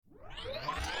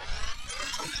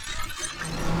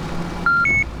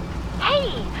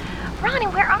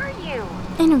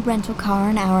rental car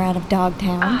an hour out of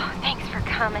Dogtown. Oh, thanks for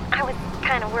coming. I was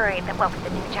kind of worried that what with the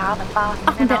new job in Boston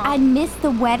Oh, and that all. I'd miss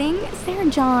the wedding? Sarah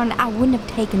John, I wouldn't have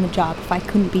taken the job if I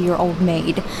couldn't be your old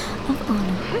maid. Of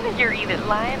honor. You're either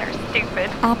lying or stupid.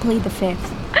 I plead the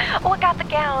fifth. Oh, I got the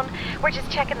gown. We're just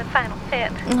checking the final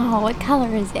fit. Oh, what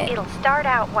color is it? It'll start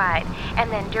out white, and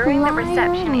then during the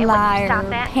reception, it liar, stop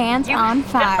that. pants on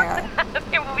fire.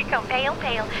 It will become pale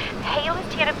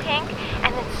palest hint of pink,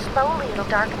 and then slowly it'll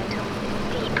darken until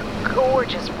it's deep,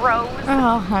 gorgeous rose.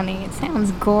 Oh, honey, it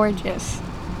sounds gorgeous.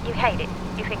 You hate it.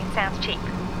 You think it sounds cheap.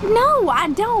 No, I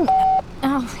don't.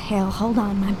 Oh, hell, hold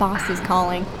on. My boss is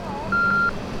calling.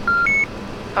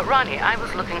 Ronnie, I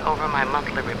was looking over my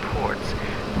monthly reports.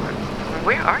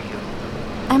 Where are you?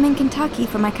 I'm in Kentucky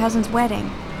for my cousin's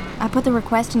wedding. I put the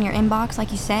request in your inbox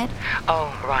like you said. Oh,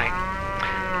 right.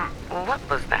 What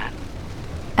was that?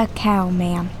 A cow,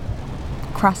 ma'am.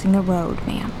 Crossing the road,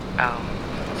 ma'am. Oh,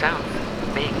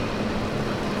 sounds big.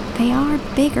 They are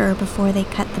bigger before they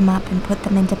cut them up and put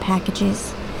them into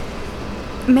packages.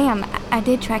 Ma'am, I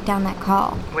did track down that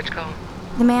call. Which call?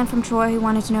 The man from Troy who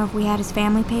wanted to know if we had his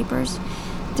family papers.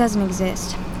 Doesn't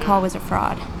exist. The call was a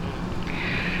fraud.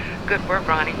 Good work,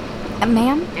 Ronnie.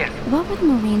 Ma'am? Yes. What were the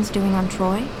Marines doing on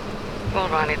Troy? Well,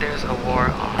 Ronnie, there's a war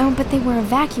on. Oh, but they were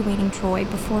evacuating Troy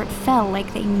before it fell,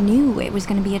 like they knew it was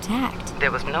going to be attacked.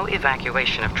 There was no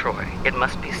evacuation of Troy. It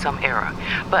must be some error.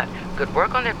 But good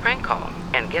work on that prank call,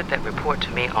 and get that report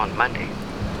to me on Monday.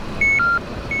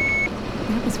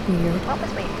 That was weird. What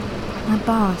was weird? My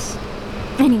boss.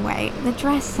 Anyway, the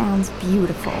dress sounds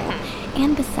beautiful.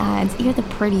 And besides, you're the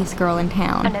prettiest girl in Oh,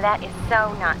 town. no, that is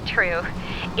so not true.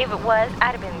 If it was,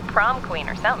 I'd have been prom queen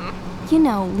or something. You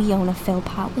know, Leona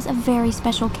Philpott was a very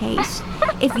special case.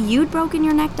 If you'd broken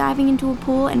your neck diving into a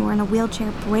pool and were in a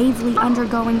wheelchair bravely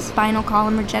undergoing spinal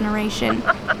column regeneration,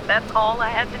 That's all I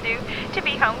had to do to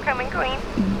be homecoming queen.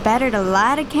 better to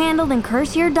light a candle than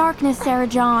curse your darkness, Sarah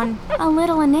John. A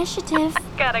little initiative.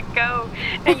 Gotta go.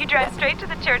 Now you drive straight to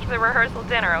the church for the rehearsal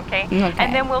dinner, okay? Okay.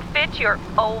 And then we'll fit your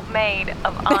old maid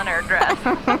of honor dress.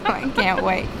 I can't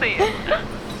wait. See ya.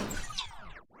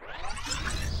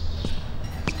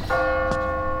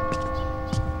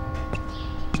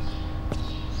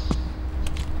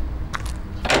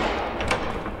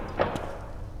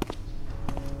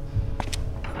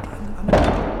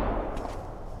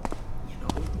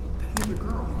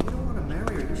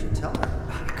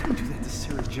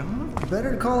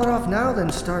 Better to call it off now than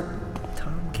start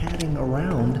tomcatting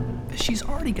around. She's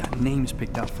already got names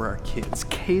picked out for our kids.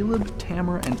 Caleb,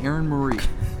 Tamara, and Erin Marie.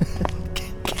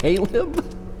 Caleb?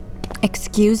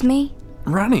 Excuse me?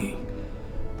 Rani.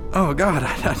 Oh, God,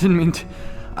 I didn't mean to...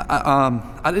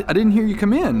 I didn't hear you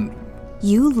come in.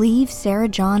 You leave Sarah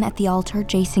John at the altar,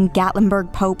 Jason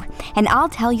Gatlinburg Pope, and I'll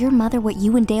tell your mother what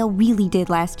you and Dale really did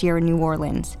last year in New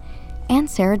Orleans. And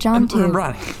Sarah John, too.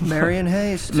 Rani. Marion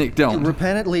Hayes. Nick, don't.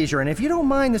 Repent at leisure. And if you don't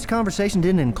mind, this conversation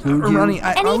didn't include you. Rani,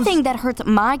 Anything that hurts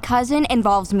my cousin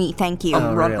involves me, thank you.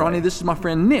 really? Ronnie, this is my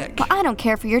friend Nick. Well, I don't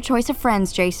care for your choice of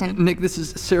friends, Jason. Nick, this is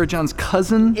Sarah John's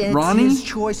cousin, It's Ronnie. his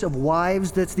choice of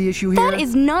wives that's the issue here. That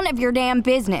is none of your damn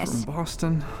business.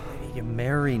 Boston. You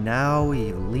marry now,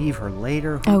 you leave her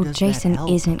later. Who Oh, does that Jason help?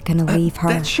 isn't gonna leave her.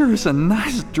 That sure is a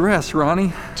nice dress,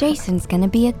 Ronnie. Jason's gonna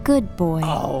be a good boy.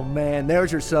 Oh, man,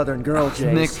 there's your southern girl,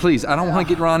 Jace. Nick, please, I don't want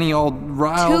to get Ronnie all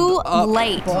riled Too up.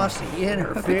 late. Bossy, I think I hear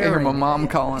interfering. my mom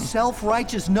calling.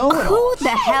 Self-righteous know-it-all. Who the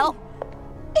hell?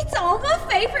 It's all my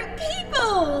favorite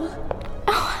people!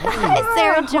 Hi,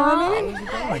 Sarah John. How's it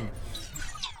going?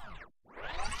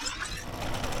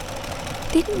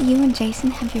 Didn't you and Jason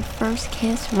have your first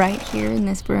kiss right here in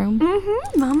this room?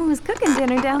 Mm-hmm. Mama was cooking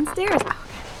dinner downstairs. Oh, God,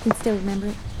 I can still remember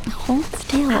it. Hold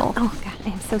still. Oh, God, I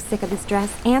am so sick of this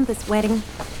dress and this wedding.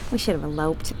 We should have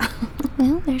eloped.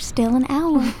 Well, there's still an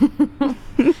hour.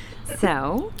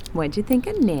 So, what'd you think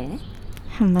of Nick?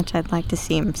 How much I'd like to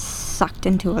see him sucked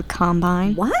into a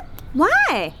combine. What?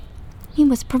 Why? He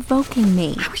was provoking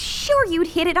me. I was sure you'd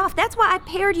hit it off. That's why I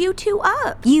paired you two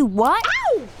up. You what?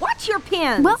 Ow! Watch your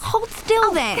pins. Well, hold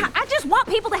still then. God, I just want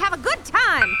people to have a good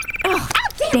time. Ugh,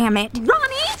 damn it.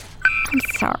 Ronnie! I'm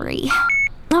sorry.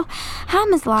 Oh, hi,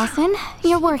 Miss Lawson.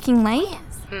 You're working late.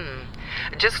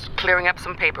 Just clearing up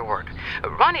some paperwork.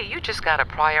 Ronnie, you just got a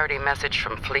priority message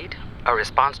from Fleet? A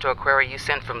response to a query you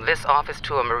sent from this office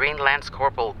to a Marine Lance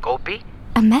Corporal Gopi?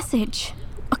 A message.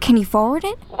 Oh, can you forward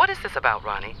it? What is this about,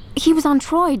 Ronnie? He was on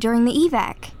Troy during the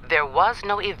evac. There was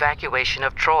no evacuation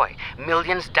of Troy.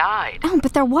 Millions died. Oh,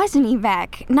 but there was an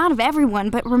evac. Not of everyone,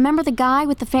 but remember the guy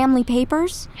with the family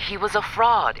papers? He was a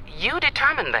fraud. You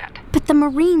determined that. But the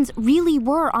Marines really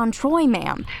were on Troy,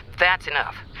 ma'am. That's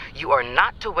enough. You are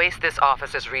not to waste this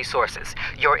office's resources.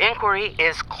 Your inquiry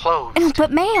is closed.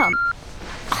 But ma'am...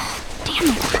 Damn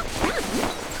it.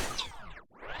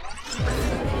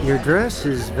 Your dress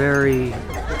is very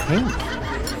pink.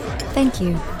 Thank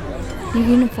you. Your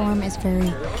uniform is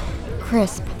very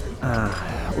crisp.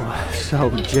 So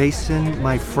Jason,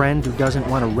 my friend who doesn't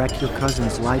want to wreck your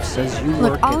cousin's life, says you work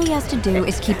Look, all he has to do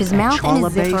is keep his mouth and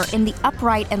his zipper in the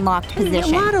upright and locked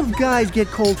position. A lot of guys get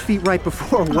cold feet right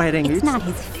before a wedding. It's not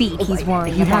his feet he's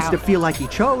worrying He about. has to feel like he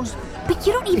chose. But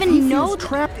you don't If he even know... feels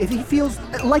trapped, if he feels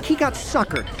like he got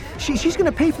suckered, she's going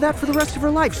to pay for that for the rest of her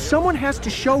life. Someone has to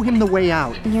show him the way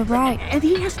out. You're right. And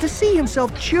he has to see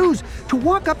himself choose to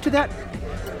walk up to that...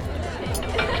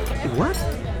 What?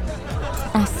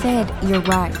 I said you're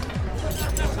right.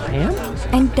 I am?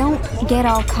 And don't get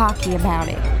all cocky about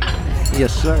it.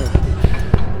 Yes, sir.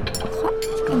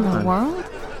 What in the world?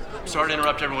 Sorry to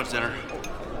interrupt everyone's dinner,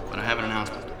 but I have an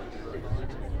announcement.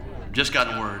 I've just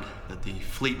gotten word that the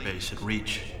fleet base at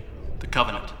Reach, the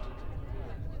Covenant,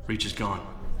 Reach is gone.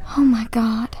 Oh my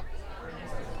God.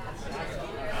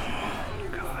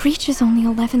 Reach is only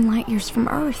 11 light years from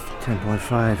Earth.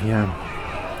 10.5,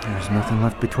 yeah. There's nothing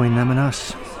left between them and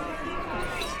us.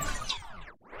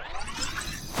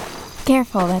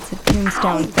 Careful, that's a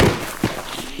tombstone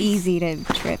thing. Easy to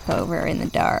trip over in the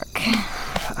dark.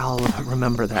 I'll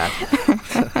remember that.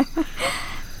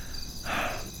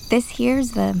 This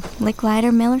here's the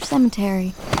Licklider Miller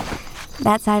Cemetery.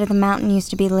 That side of the mountain used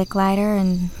to be Licklider,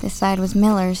 and this side was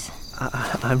Miller's.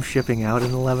 I'm shipping out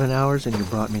in 11 hours, and you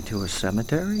brought me to a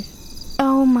cemetery?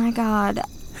 Oh my God.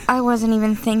 I wasn't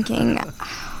even thinking.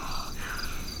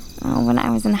 Oh, when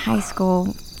I was in high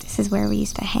school, this is where we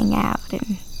used to hang out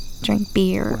and drink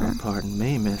beer. Well, pardon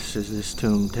me, miss. Is this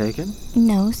tomb taken?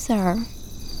 No, sir.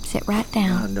 Sit right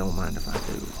down. Don't mind if I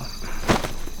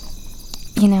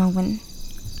do. You know, when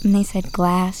they said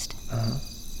glassed,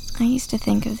 I used to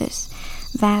think of this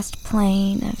vast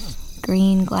plain of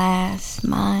green glass,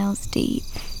 miles deep,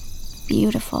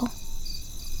 beautiful.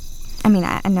 I mean,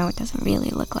 I know it doesn't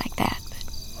really look like that, but...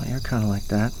 Well, you're kind of like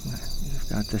that. You've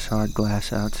got this hard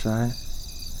glass outside.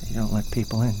 You don't let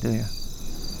people in, do you?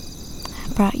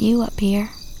 I brought you up here,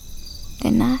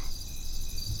 didn't I?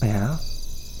 Yeah?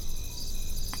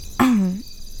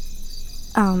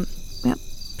 Well,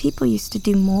 people used to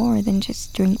do more than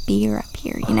just drink beer up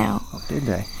here, you know. Oh, did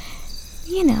they?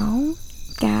 You know,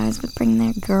 guys would bring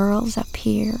their girls up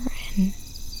here and...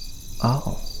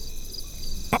 Oh.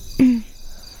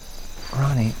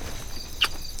 Ronnie.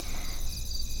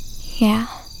 Yeah?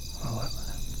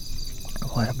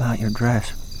 What about your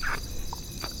dress?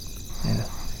 Yeah,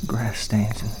 grass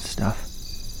stains and stuff.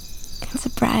 It's a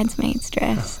bridesmaid's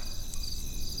dress.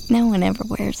 No one ever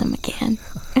wears them again.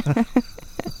 I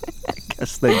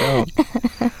guess they don't.